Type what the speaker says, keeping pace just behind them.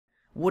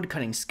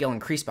Woodcutting skill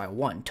increased by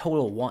 1.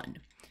 Total 1.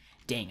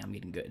 Dang, I'm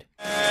getting good.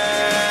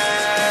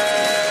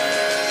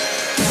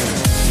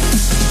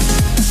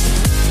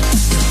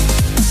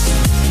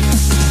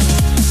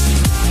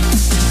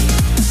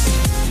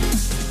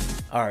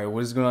 Alright,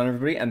 what is going on,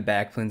 everybody? I'm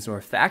back playing some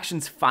more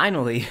factions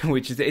finally,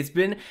 which is,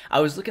 I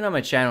was looking on my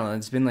channel and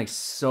it's been like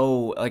it's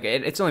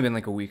only been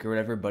like a week or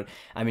whatever, but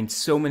I mean,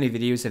 so many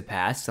videos have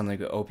passed on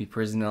like OP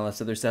Prison and all this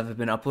other stuff I've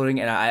been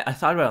uploading, and I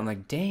thought about it, I'm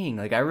like, dang,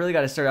 like I really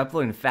got to start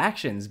uploading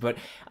factions, but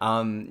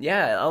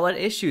yeah, a lot of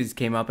issues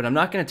came up, and I'm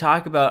not going to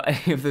talk about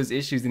any of those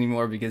issues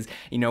anymore because,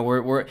 you know,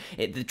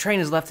 the train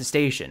has left the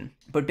station.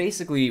 But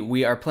basically,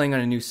 we are playing on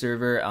a new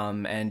server,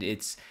 and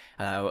it's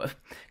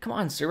come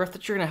on, server. I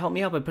thought you were gonna help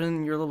me out by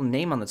putting your little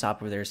name on the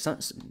top over there.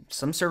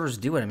 Some servers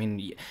do it. I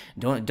mean,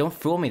 don't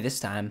fool me this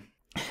time.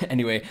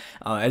 Anyway,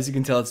 as you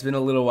can tell, it's been a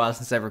little while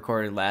since I've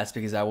recorded last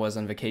because I was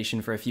on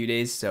vacation for a few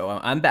days. So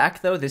I'm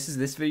back though. This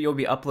video will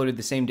be uploaded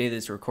the same day that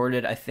it's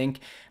recorded, I think.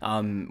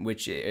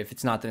 Which if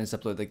it's not, then it's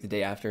uploaded like the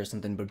day after or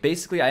something. But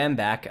basically, I am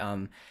back.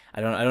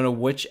 I don't know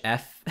which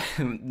F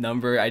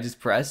number I just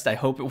pressed. I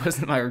hope it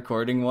wasn't my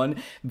recording one,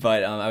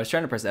 but I was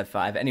trying to press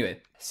F5. Anyway,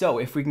 so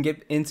if we can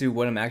get into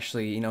what I'm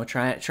actually, you know,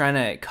 trying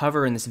to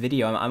cover in this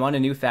video, I'm on a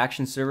new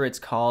faction server. It's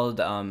called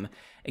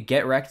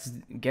Get Wrecked.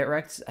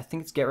 I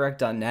think it's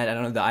getwrecked.net. I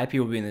don't know, the IP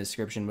will be in the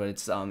description, but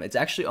it's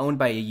actually owned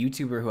by a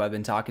YouTuber who I've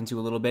been talking to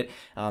a little bit.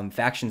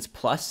 Factions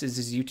Plus is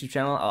his YouTube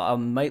channel. I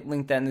might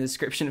link that in the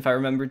description if I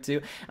remember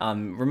to.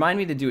 Remind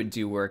me to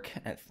do work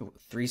at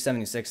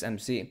 376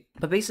 MC.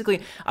 But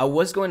basically, I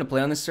was going to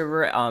play on this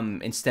server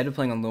instead of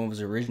playing on Lone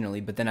Wolves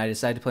originally, but then I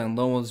decided to play on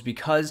Lone Wolves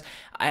because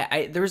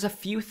there was a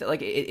few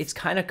it's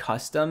kind of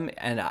custom,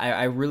 and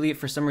I really,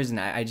 for some reason,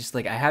 I just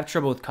like, I have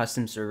trouble with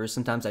custom servers.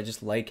 Sometimes I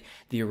just like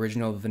the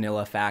original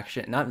vanilla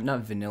faction, not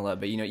vanilla,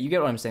 but you know, you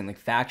get what I'm saying, like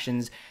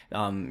factions,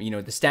 you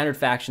know, the standard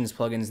factions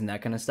plugins and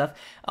that kind of stuff.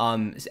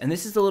 And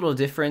this is a little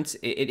different.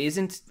 It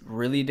isn't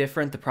really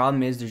different. The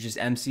problem is there's just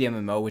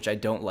MCMMO, which I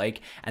don't like,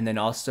 and then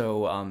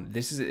also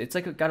it's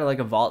like got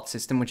a vault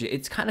system, which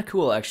it's kind of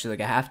cool actually.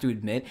 Like, I have to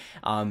admit,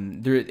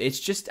 it's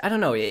just, I don't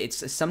know,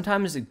 it's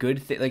sometimes a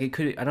good thing. Like, it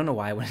could, I don't know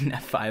why I went in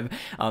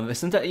F5.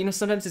 Sometimes, you know,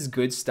 sometimes it's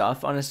good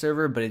stuff on a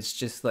server, but it's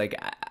just like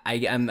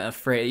I'm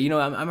afraid, you know,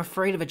 I'm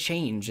afraid of a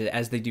change,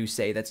 as they do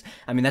say.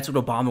 I mean, that's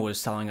what Obama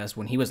was telling us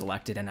when he was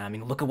elected, and I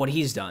mean, look at what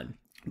he's done.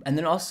 And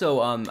then also,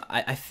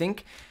 I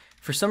think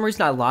for some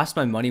reason I lost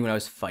my money when I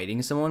was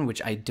fighting someone,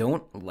 which I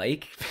don't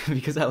like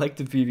because I like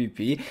to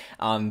PvP.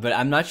 But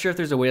I'm not sure if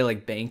there's a way to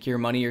like bank your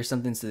money or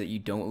something so that you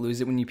don't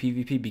lose it when you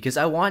PvP, because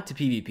I want to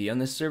PvP on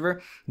this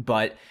server,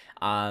 but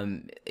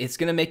it's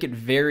gonna make it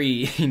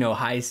very, you know,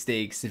 high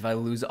stakes if I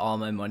lose all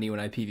my money when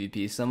I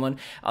PvP someone,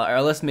 or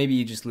unless maybe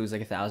you just lose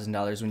like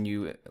 $1,000 when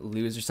you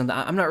lose or something.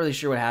 I'm not really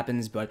sure what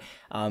happens, but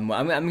I'm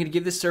gonna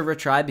give this server a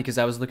try because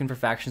I was looking for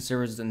faction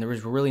servers and there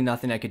was really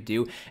nothing I could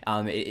do.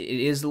 It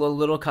is a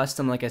little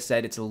custom, like I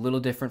said. It's a little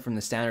different from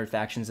the standard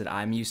factions that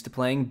I'm used to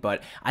playing,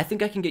 but I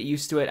think I can get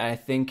used to it. I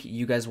think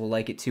you guys will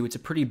like it too. It's a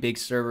pretty big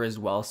server as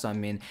well, so I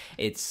mean,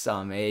 it's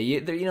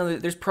you know,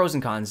 there's pros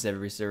and cons to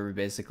every server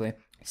basically.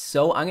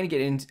 So I'm gonna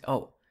get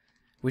into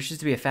wishes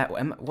to be a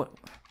what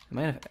am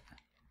I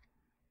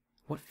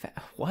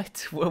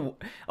what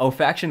oh,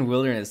 faction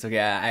wilderness.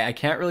 Okay, I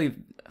can't really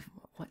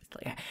I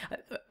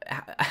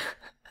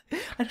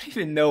don't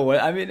even know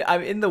what I mean.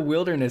 I'm in the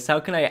wilderness. How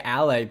can I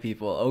ally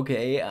people?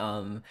 Okay,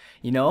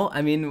 you know,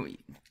 I mean,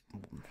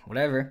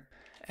 whatever.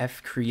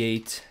 F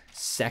create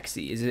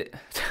sexy. Is it?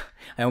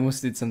 I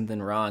almost did something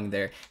wrong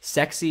there.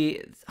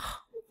 Sexy.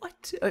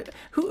 What?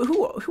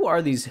 Who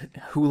are these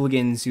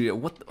hooligans?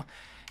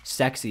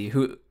 Sexy,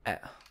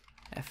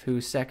 F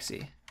who's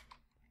sexy?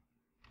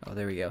 Oh,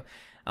 there we go.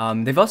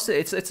 They've also,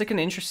 it's like an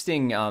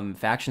interesting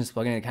factions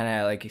plugin. It kind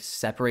of like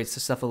separates the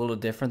stuff a little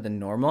different than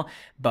normal,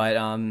 but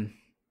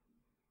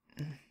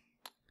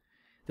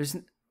there's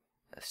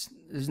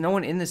no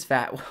one in this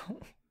what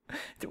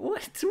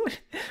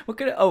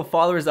could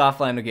followers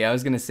offline. Okay, I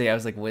was gonna say, I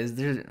was like, what is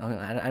there?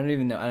 I don't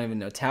even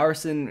know.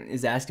 Towerson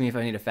is asking me if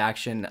I need a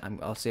faction.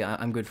 I'll say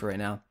I'm good for right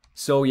now.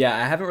 So yeah,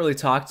 I haven't really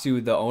talked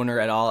to the owner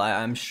at all.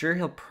 I'm sure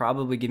he'll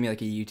probably give me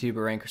like a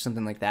YouTuber rank or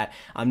something like that.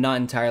 I'm not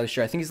entirely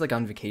sure. I think he's like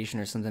on vacation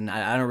or something.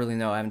 I don't really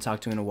know. I haven't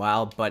talked to him in a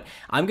while, but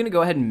I'm gonna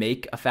go ahead and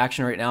make a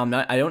faction right now.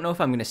 I don't know if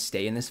I'm gonna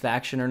stay in this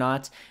faction or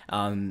not.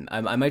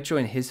 I might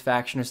join his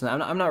faction or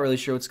something. I'm not really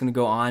sure what's gonna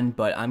go on,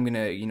 but I'm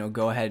gonna, you know,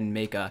 go ahead and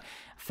make a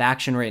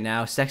faction right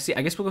now. Sexy,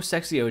 I guess we'll go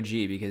sexy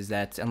OG because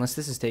that's, unless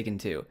this is taken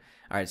too.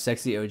 All right,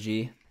 sexy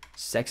OG.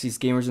 Sexiest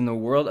gamers in the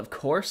world, of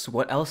course.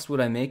 What else would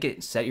I make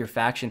it? Set your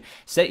faction.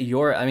 Set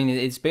your, I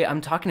mean,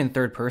 I'm talking in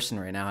third person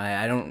right now.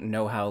 I don't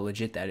know how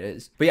legit that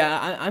is. But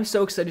yeah, I'm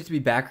so excited to be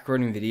back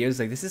recording videos.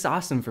 Like, this is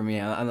awesome for me.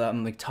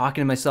 I'm like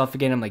talking to myself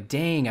again. I'm like,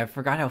 dang, I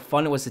forgot how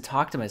fun it was to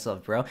talk to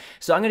myself, bro.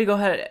 So I'm going to go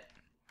ahead.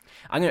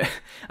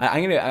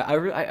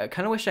 I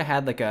kind of wish I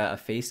had like a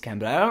face cam,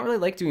 but I don't really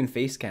like doing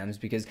face cams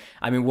because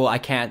I mean, well, I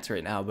can't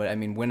right now, but I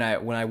mean, when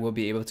I will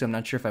be able to, I'm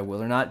not sure if I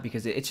will or not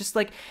because it's just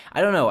like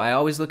I don't know. I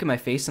always look at my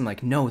face, I'm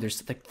like, no,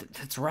 there's like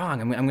that's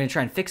wrong. I'm gonna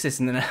try and fix this,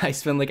 and then I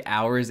spend like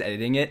hours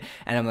editing it,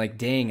 and I'm like,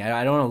 dang,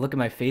 I don't want to look at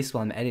my face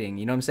while I'm editing.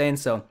 You know what I'm saying?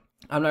 So.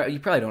 I'm not. You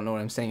probably don't know what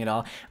I'm saying at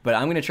all, but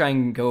I'm gonna try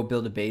and go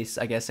build a base.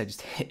 I guess I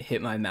just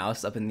hit my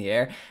mouse up in the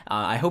air.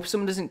 I hope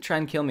someone doesn't try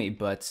and kill me,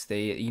 but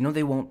they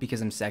won't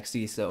because I'm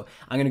sexy. So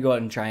I'm gonna go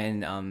out and try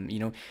and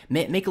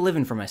make a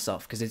living for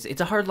myself because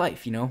it's a hard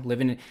life,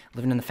 living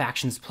in the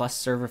factions plus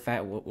server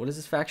what is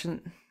this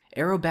faction?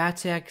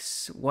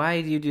 Aerobatics,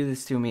 why do you do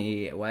this to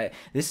me? Why?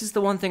 This is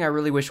the one thing I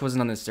really wish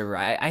wasn't on this server.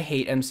 I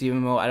hate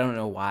MCMMO. I don't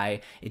know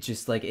why. It's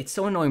just like, it's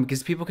so annoying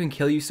because people can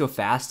kill you so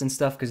fast and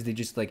stuff because they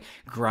just like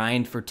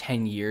grind for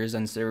 10 years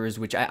on servers,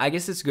 which I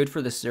guess it's good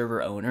for the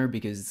server owner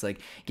because it's like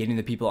getting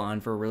the people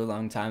on for a really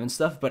long time and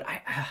stuff. But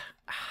I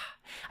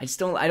just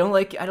don't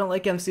like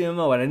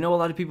MCMMO, and I know a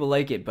lot of people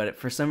like it, but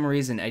for some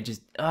reason I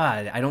just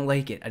I don't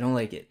like it. I don't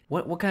like it.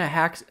 What kind of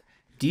hacks?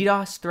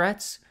 DDoS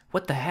threats?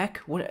 What the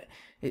heck?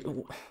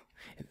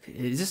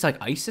 Is this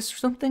like ISIS or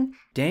something?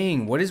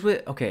 Dang, what is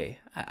with? Okay,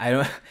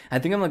 I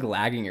think I'm like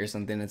lagging or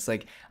something. It's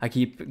like I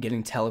keep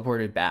getting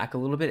teleported back a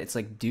little bit. It's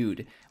like,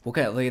 dude, what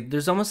kind of, like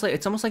it's almost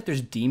like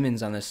there's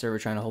demons on this server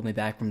trying to hold me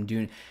back from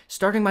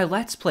starting my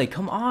let's play.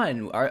 Come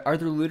on, are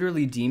there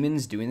literally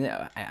demons doing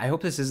that? I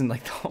hope this isn't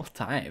like the whole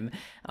time.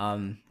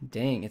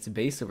 Dang, it's a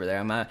base over there.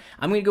 I'm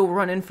gonna go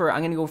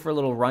for a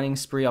little running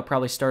spree. I'll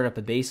probably start up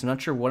a base. I'm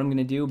not sure what I'm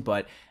gonna do,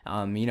 but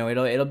it'll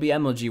be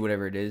MLG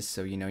whatever it is.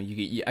 So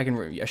I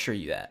can assure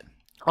you that.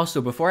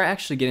 Also, before I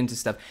actually get into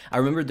stuff, I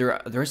remember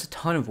there's a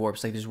ton of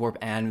warps. Like there's warp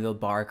anvil,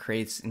 bar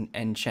crates, and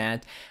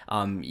enchant.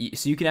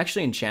 So you can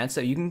actually enchant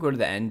stuff. You can go to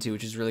the end too,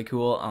 which is really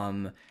cool.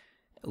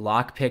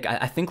 Lockpick.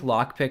 I think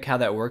lockpick, how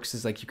that works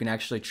is like you can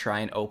actually try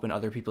and open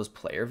other people's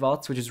player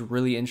vaults, which is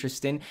really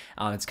interesting.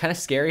 It's kind of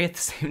scary at the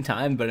same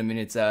time, but I mean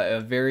it's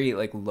a very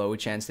like low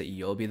chance that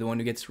you'll be the one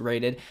who gets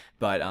raided.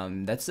 But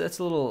that's a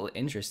little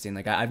interesting.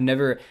 Like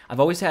I've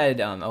always had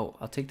oh,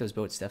 I'll take those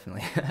boats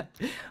definitely.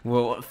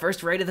 Well,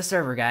 first raid of the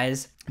server,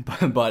 guys.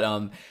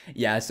 But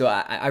yeah, so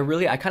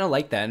I kind of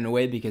like that in a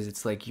way because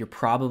it's like you're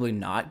probably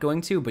not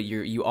going to, but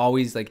you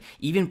always like,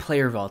 even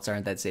player vaults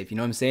aren't that safe. You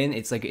know what I'm saying?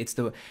 It's like it's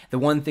the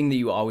one thing that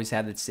you always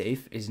have that's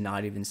safe is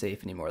not even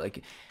safe anymore.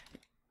 Like,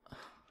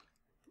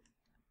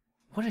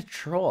 what a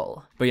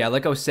troll. But yeah,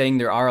 like I was saying,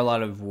 there are a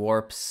lot of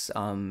warps.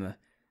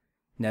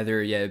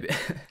 Nether, yeah,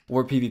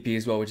 Warp PvP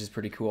as well, which is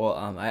pretty cool.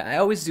 I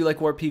always do like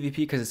Warp PvP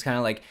because it's kind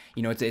of like,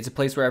 it's a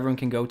place where everyone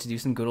can go to do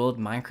some good old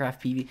Minecraft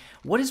PvP.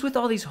 What is with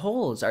all these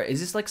holes? Is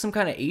this like some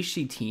kind of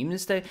HC team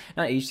this day?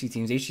 Not HC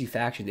teams, HC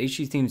factions.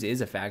 HC teams is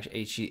a faction,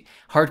 HC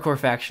hardcore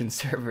faction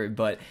server,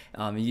 but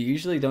you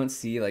usually don't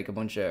see like a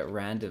bunch of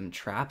random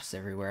traps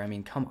everywhere. I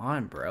mean, come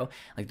on, bro.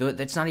 Like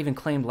that's not even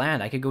claimed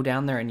land. I could go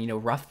down there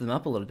and rough them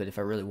up a little bit if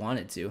I really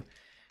wanted to.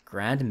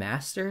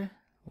 Grandmaster?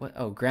 What?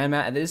 Oh,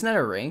 Grandma. Isn't that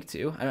a rank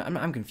too?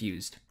 I'm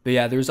confused. But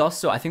yeah, there's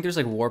also, I think there's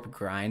like Warp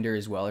Grinder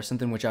as well or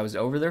something, which I was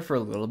over there for a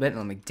little bit and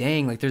I'm like,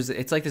 dang, like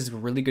it's like this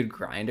really good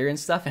grinder and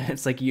stuff. And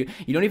it's like, you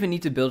don't even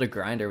need to build a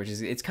grinder, which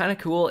is, it's kind of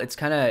cool. It's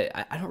kind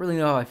of, I don't really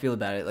know how I feel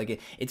about it. Like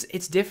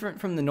it's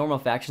different from the normal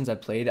factions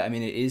I've played. I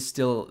mean, it is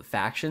still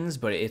factions,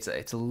 but it's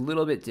a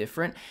little bit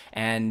different.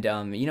 And,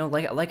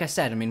 like I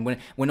said, I mean,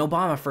 when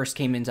Obama first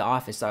came into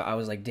office, I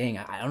was like, dang,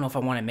 I don't know if I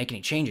want to make any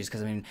changes.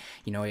 Cause I mean,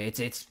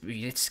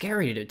 it's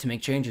scary to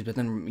make changes, but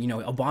then,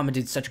 Obama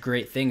did such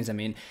great things. I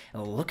mean,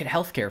 look at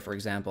healthcare, for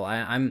example.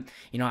 I don't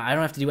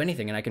have to do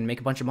anything and I can make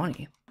a bunch of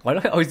money. Why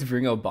do I always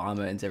bring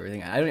Obama into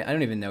everything? I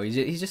don't even know.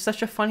 He's just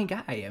such a funny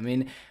guy. I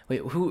mean,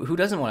 wait, who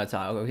doesn't want to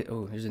talk?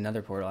 Oh, there's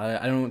another portal.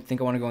 I don't think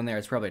I want to go in there.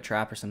 It's probably a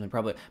trap or something.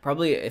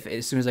 Probably if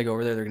as soon as I go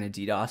over there, they're gonna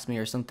DDoS me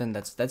or something.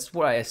 That's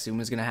what I assume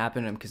is gonna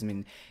happen. Because I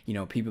mean,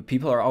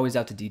 people are always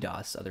out to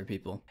DDoS other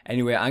people.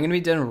 Anyway, I'm gonna be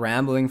done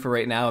rambling for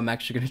right now. I'm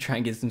actually gonna try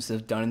and get some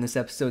stuff done in this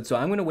episode. So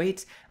I'm gonna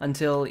wait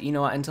until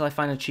I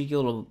find a cheeky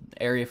little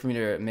area for me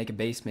to make a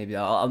base. Maybe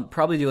I'll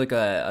probably do like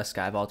a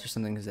sky vault or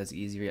something because that's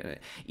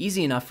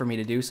easy enough for me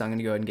to do. So I'm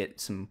gonna go ahead and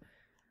get some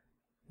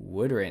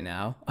wood right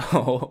now.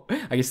 Oh,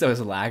 I guess that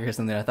was a lag or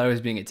something. I thought I was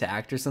being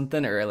attacked or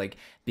something, or like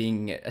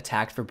being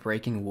attacked for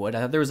breaking wood. I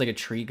thought there was like a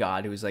tree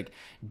god who was like,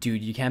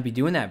 dude, you can't be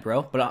doing that,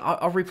 bro. But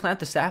I'll replant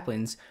the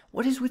saplings.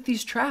 What is with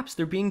these traps?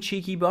 They're being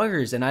cheeky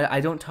buggers, and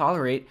I don't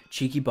tolerate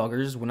cheeky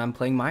buggers when I'm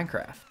playing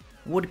Minecraft.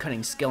 Wood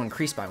cutting skill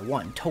increased by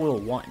 1, total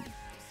 1.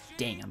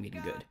 Dang, I'm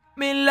getting good.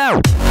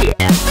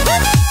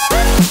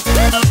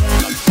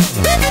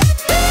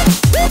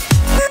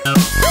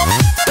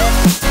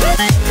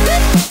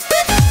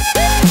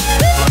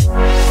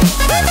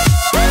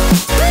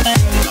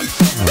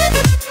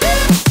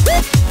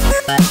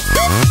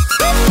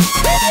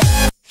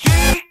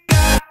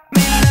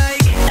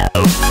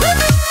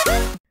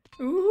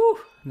 Ooh,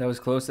 that was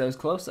close. I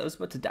was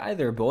about to die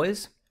there,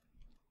 boys.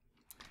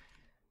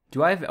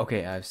 Do I have?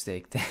 Okay, I have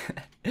steak.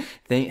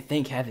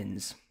 Thank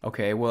heavens.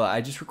 Okay, well,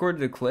 I just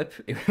recorded a clip.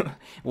 It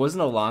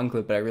wasn't a long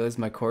clip, but I realized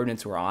my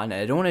coordinates were on.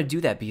 And I don't want to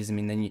do that because I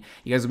mean, then you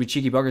guys will be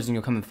cheeky buggers and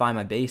you'll come and find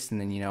my base,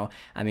 and then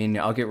I mean,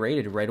 I'll get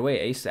raided right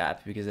away ASAP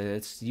because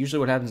it's usually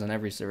what happens on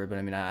every server. But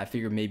I mean, I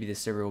figure maybe this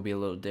server will be a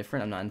little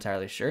different. I'm not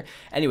entirely sure.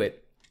 Anyway.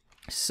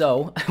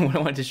 So what I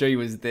wanted to show you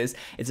was this.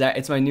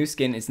 It's my new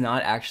skin. It's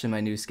not actually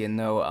my new skin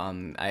though.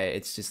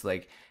 It's just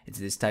like it's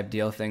this type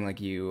deal thing.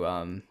 Like you,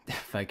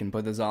 if I can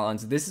put those all on.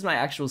 So this is my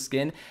actual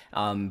skin.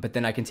 But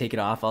then I can take it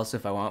off also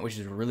if I want, which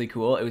is really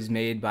cool. It was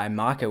made by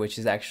Maka, which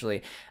is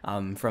actually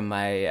from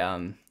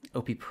my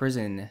OP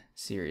Prison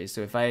series.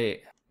 So if I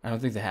don't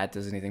think the hat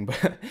does anything,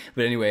 but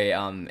anyway,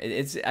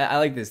 I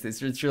like this.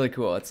 It's really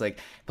cool. It's like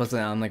plus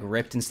I'm like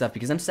ripped and stuff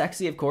because I'm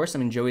sexy, of course. I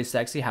mean,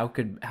 Joeyissexy. How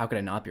could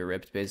I not be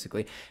ripped,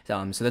 basically?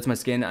 So that's my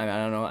skin. I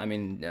don't know. I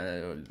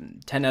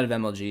mean, 10 out of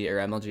MLG or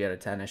MLG out of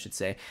 10, I should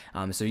say.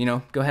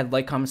 So go ahead,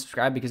 like, comment,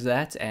 subscribe because of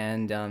that,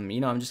 and I'm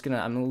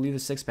gonna leave the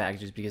 6-pack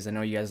just because I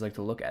know you guys like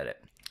to look at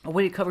it. Oh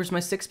wait, it covers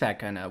my 6-pack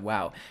kind of.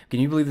 Wow. Can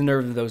you believe the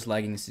nerve of those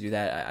leggings to do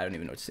that? I don't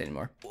even know what to say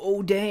anymore.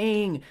 Oh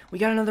dang, we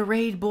got another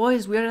raid,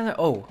 boys. We got another.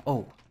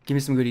 Oh. Give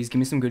me some goodies. Give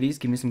me some goodies.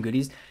 Give me some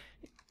goodies.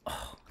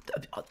 Oh,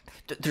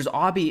 there's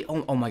Obby.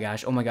 Oh my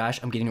gosh. Oh my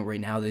gosh. I'm getting it right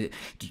now.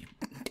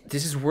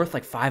 This is worth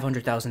like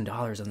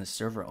 $500,000 on this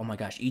server. Oh my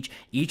gosh.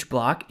 Each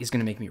block is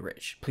gonna make me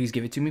rich. Please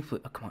give it to me.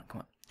 Please. Oh, come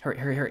on. Hurry.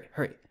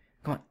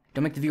 Come on.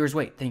 Don't make the viewers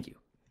wait. Thank you.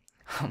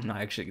 I'm not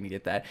actually gonna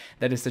get that.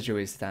 That is such a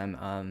waste of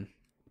time.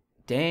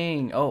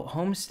 Dang. Oh,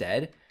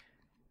 Homestead.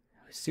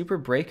 Super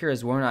Breaker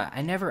is worn out.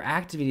 I never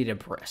activated a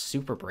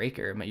Super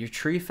Breaker. Your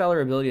Tree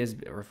Feller ability is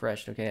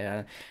refreshed. Okay,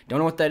 I don't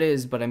know what that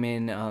is, but I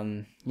mean,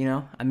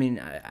 I mean,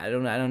 I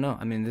don't know.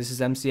 I mean, this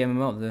is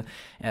MCMMO.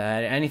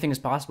 Anything is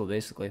possible,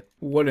 basically.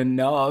 What a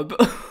knob.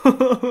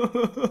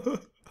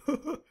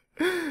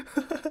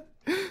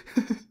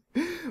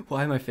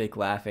 Why am I fake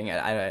laughing?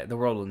 The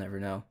world will never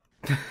know.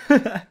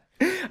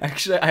 I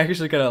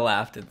actually kind of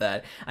laughed at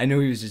that. I knew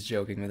he was just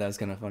joking, but that was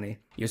kind of funny.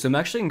 Yeah, so I'm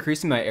actually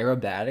increasing my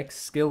aerobatics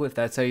skill, if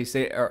that's how you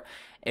say it, or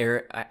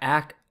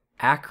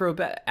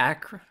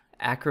acrobatics.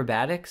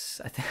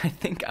 I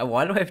think.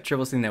 Why do I have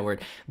trouble saying that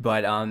word?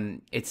 But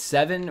it's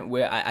 7.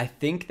 Where I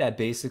think that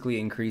basically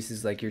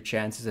increases like your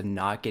chances of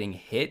not getting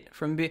hit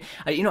from being.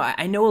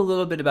 I know a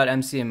little bit about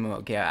MCMO.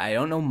 Okay, I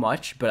don't know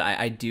much, but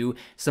I do.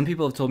 Some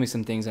people have told me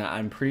some things, and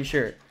I'm pretty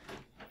sure.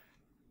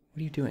 What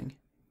are you doing?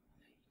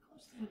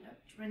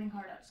 It's raining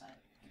hard outside.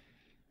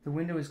 The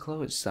window is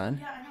closed, son.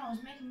 Yeah, I know. I was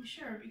making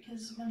sure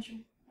because a bunch of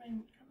rain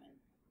would come in.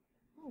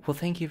 Well,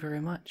 thank you very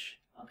much.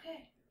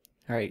 Okay.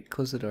 All right,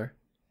 close the door.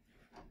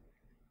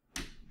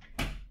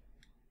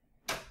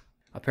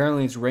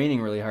 Apparently, it's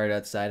raining really hard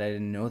outside. I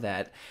didn't know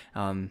that.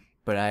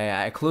 But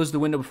I closed the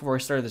window before I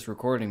started this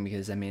recording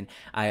because, I mean,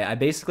 I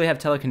basically have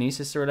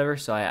telekinesis or whatever,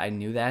 so I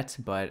knew that.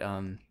 But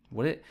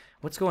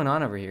what's going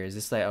on over here? Is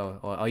this like, oh,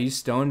 I'll use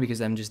stone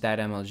because I'm just that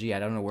MLG. I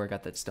don't know where I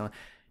got that stone.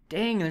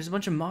 Dang, there's a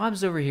bunch of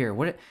mobs over here.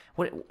 What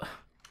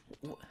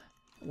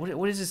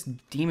is this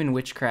demon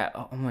witchcraft?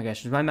 Oh my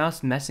gosh, is my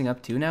mouse messing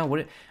up too now?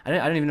 I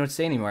don't even know what to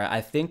say anymore.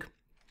 I think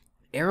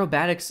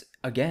aerobatics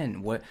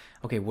again.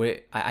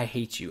 I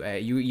hate you.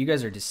 You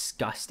guys are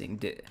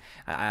disgusting.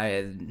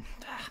 I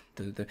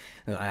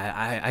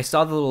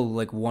saw the little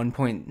like 1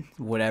 point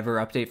whatever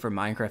update for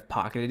Minecraft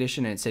Pocket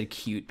Edition, and it said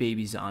cute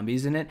baby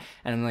zombies in it,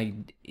 and I'm like,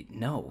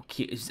 no,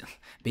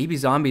 baby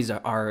zombies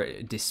are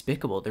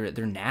despicable.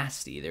 They're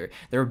nasty.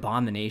 They're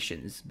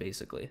abominations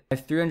basically. I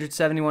have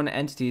 371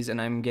 entities,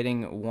 and I'm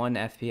getting 1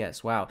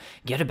 FPS. Wow,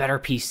 get a better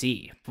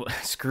PC.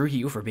 Screw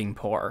you for being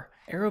poor.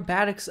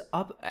 Aerobatics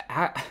up.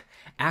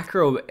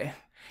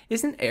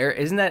 Isn't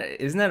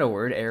that a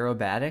word?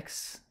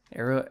 Aerobatics?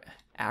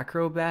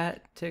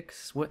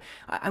 Acrobatics? What?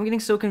 I'm getting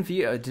so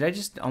confused. Did I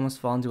just almost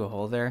fall into a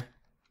hole there?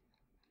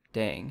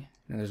 Dang.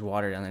 No, there's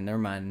water down there.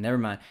 Never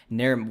mind.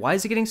 Why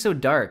is it getting so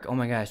dark? Oh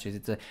my gosh,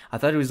 dude. I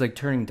thought it was like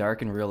turning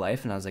dark in real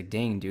life, and I was like,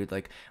 dang, dude,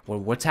 like,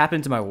 what's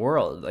happened to my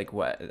world? Like,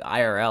 what?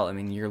 IRL, I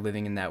mean, you're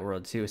living in that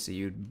world too, so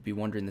you'd be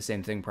wondering the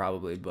same thing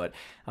probably, but,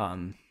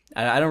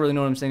 I don't really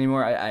know what I'm saying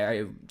anymore.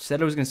 I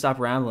said I was going to stop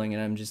rambling,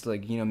 and I'm just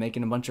like,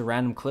 making a bunch of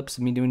random clips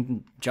of me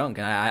doing junk.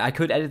 And I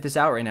could edit this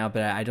out right now,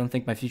 but I don't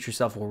think my future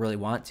self will really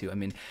want to. I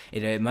mean,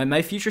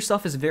 my future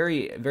self is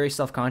very, very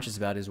self-conscious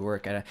about his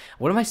work.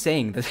 What am I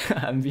saying?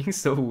 I'm being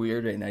so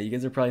weird right now. You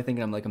guys are probably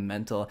thinking I'm like a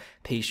mental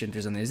patient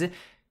or something. Is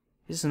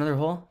this another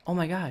hole? Oh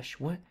my gosh,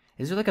 what?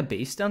 Is there like a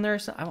base down there or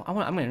something?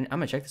 I'm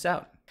gonna check this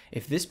out.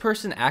 If this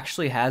person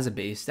actually has a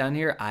base down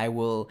here, I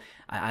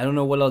don't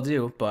know what I'll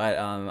do, but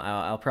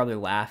I'll probably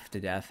laugh to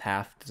death,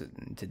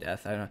 to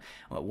death. I don't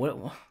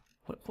know.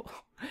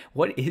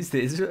 What is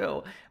this?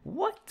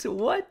 What?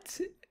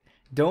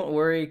 Don't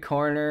worry,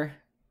 Connor.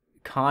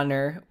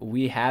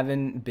 We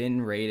haven't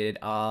been raided.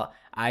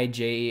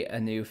 IJ a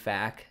new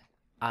fac.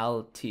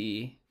 I'll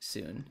T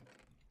soon.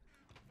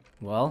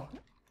 Well.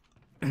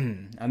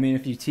 I mean,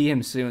 if you tee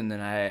him soon, then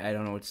I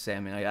don't know what to say.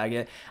 I mean,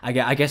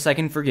 I guess I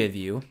can forgive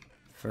you.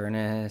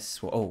 Furnace.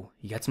 Oh,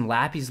 you got some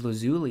lapis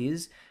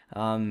lazulis.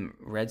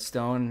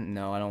 Redstone,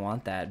 no, I don't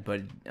want that.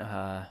 But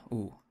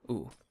ooh.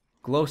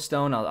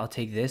 Glowstone, I'll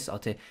take this. I'll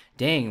take.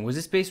 Dang, was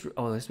this base?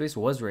 Oh, this base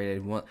was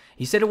rated. Well,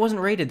 he said it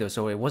wasn't rated though,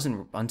 so it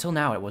wasn't until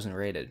now. It wasn't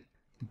rated.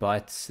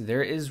 But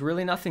there is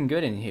really nothing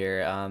good in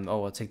here.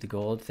 Oh, I'll take the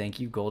gold.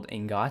 Thank you, gold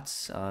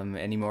ingots.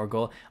 Any more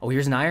gold? Oh,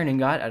 here's an iron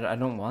ingot. I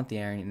don't want the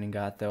iron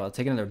ingot though. I'll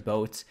take another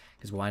boat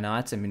because why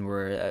not? I mean,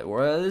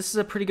 this is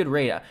a pretty good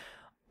rate.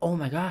 Oh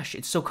my gosh,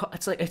 it's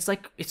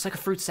like a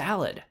fruit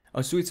salad.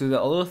 Oh sweet, so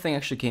the little thing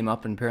actually came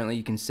up, and apparently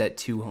you can set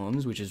 2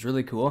 homes, which is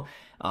really cool.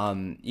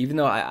 Even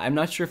though I'm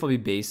not sure if I'll be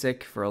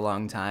basic for a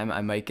long time,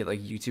 I might get like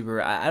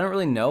YouTuber. I don't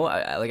really know.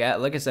 Like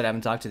I said, I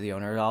haven't talked to the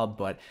owner at all,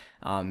 but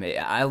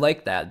I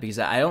like that because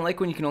I don't like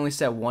when you can only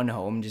set 1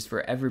 home just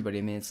for everybody.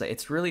 I mean,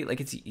 it's really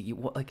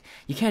like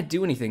you can't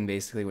do anything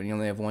basically when you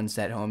only have 1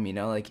 set home. You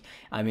know, like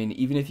I mean,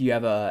 even if you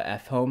have a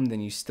F home,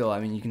 then you still, I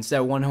mean, you can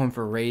set 1 home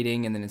for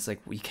raiding, and then it's like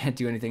you can't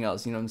do anything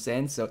else. You know what I'm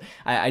saying? So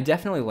I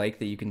definitely like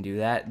that you can do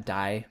that.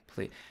 Die,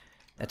 please.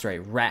 That's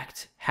right.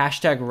 Wrecked.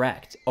 Hashtag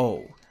wrecked.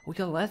 Oh, we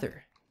got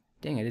leather.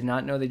 Dang, I did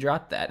not know they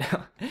dropped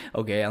that.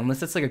 Okay, unless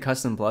that's like a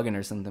custom plugin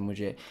or something, which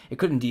it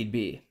could indeed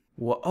be.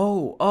 Well,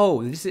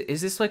 oh, is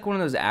this like one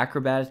of those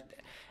acrobats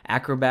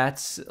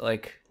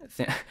like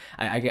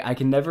I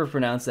can never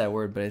pronounce that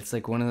word, but it's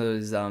like one of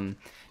those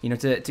you know,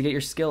 to get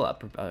your skill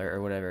up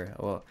or whatever.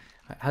 Well,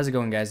 how's it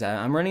going, guys?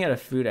 I'm running out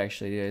of food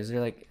actually. Is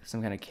there like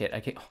some kind of kit? I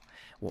can't.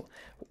 Oh,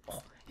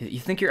 you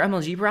think you're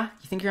MLG, brah?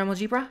 You think you're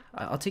MLG, brah?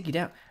 I'll take you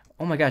down.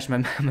 Oh my gosh, my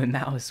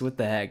mouse. What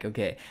the heck?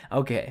 Okay.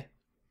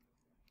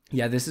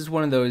 Yeah, this is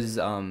one of those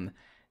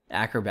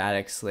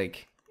acrobatics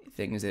like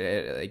things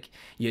that like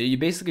you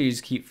basically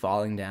just keep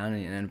falling down,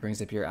 and then it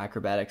brings up your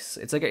acrobatics.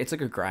 It's like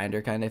a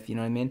grinder kind of, you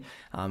know what I mean?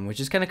 Which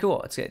is kind of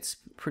cool. It's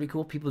pretty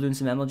cool. People doing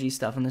some MLG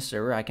stuff on the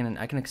server. I can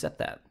accept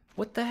that.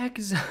 What the heck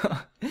is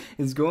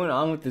is going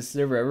on with this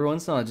server? Every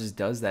once in a while it just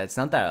does that. It's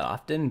not that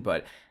often,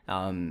 but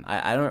I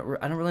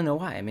don't really know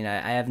why. I mean,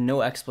 I have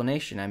no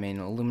explanation. I mean,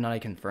 Illuminati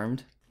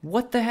confirmed.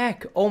 What the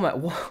heck? Oh my.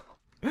 Whoa.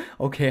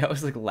 Okay, I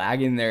was like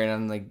lagging there, and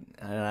I'm like,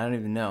 I don't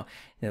even know.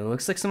 It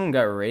looks like someone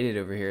got raided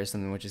over here or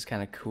something, which is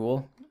kind of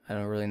cool. I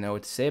don't really know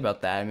what to say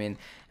about that. I mean,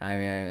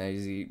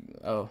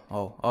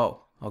 oh,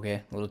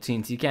 okay, little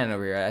TNT cannon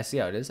over here. I see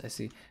how it is. I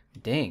see.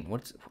 Dang,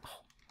 what's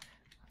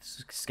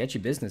sketchy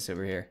business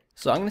over here.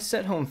 So I'm gonna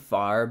set home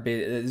far.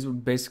 This is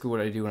basically what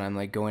I do when I'm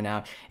like going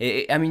out.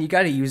 I mean, you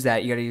gotta use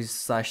that. You gotta use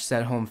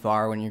 /set home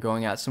far when you're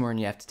going out somewhere and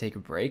you have to take a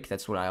break.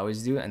 That's what I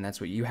always do, and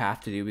that's what you have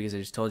to do because I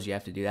just told you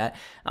have to do that.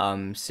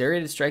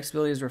 Serrated strikes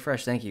ability is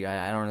refresh. Thank you.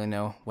 I don't really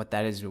know what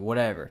that is, but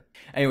whatever.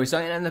 Anyway, so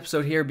I'm gonna end the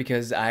episode here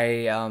because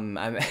I'm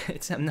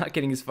not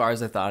getting as far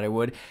as I thought I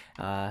would.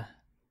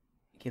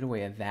 Get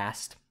away,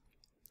 Avast.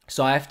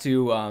 So I have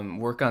to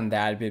work on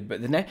that a bit, but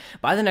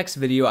by the next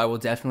video, I will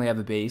definitely have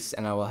a base,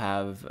 and I will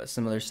have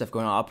some other stuff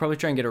going on. I'll probably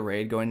try and get a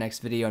raid going next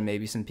video, and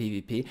maybe some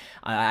PvP.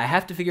 I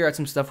have to figure out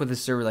some stuff with the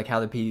server, like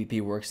how the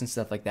PvP works and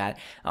stuff like that.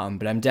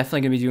 But I'm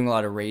definitely gonna be doing a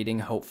lot of raiding.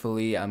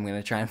 Hopefully, I'm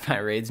gonna try and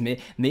find raids.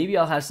 Maybe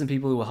I'll have some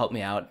people who will help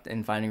me out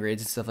in finding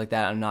raids and stuff like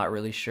that. I'm not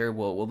really sure.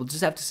 We'll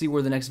just have to see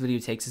where the next video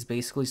takes us,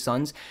 basically,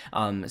 sons.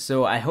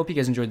 So I hope you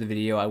guys enjoyed the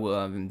video. I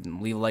will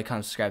leave a like,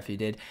 comment, subscribe if you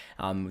did.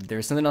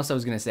 There's something else I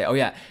was gonna say. Oh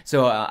yeah,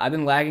 so I've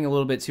been lagging a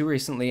little bit too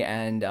recently,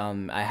 and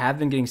I have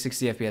been getting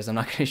 60 FPS. I'm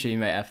not going to show you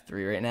my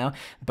F3 right now,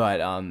 but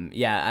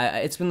yeah,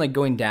 it's been like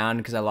going down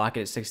because I lock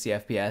it at 60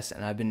 FPS,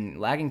 and I've been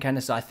lagging kind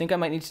of, so I think I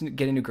might need to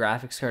get a new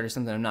graphics card or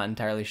something. I'm not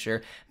entirely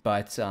sure,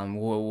 but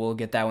we'll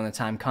get that when the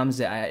time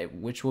comes,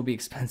 which will be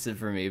expensive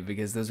for me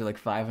because those are like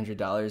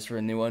 $500 for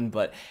a new one,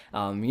 but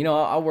you know,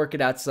 I'll work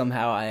it out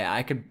somehow.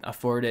 I could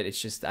afford it.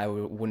 It's just I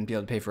wouldn't be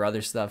able to pay for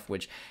other stuff,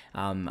 which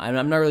I'm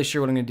not really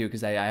sure what I'm going to do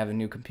because I have a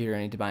new computer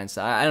I need to buy and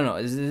stuff. I don't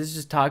know. This is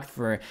just talk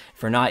for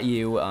not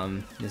you.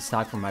 This is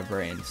talk from my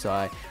brain. So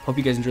I hope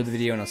you guys enjoyed the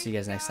video, and I'll see you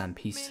guys next time.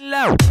 Peace.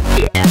 Hello.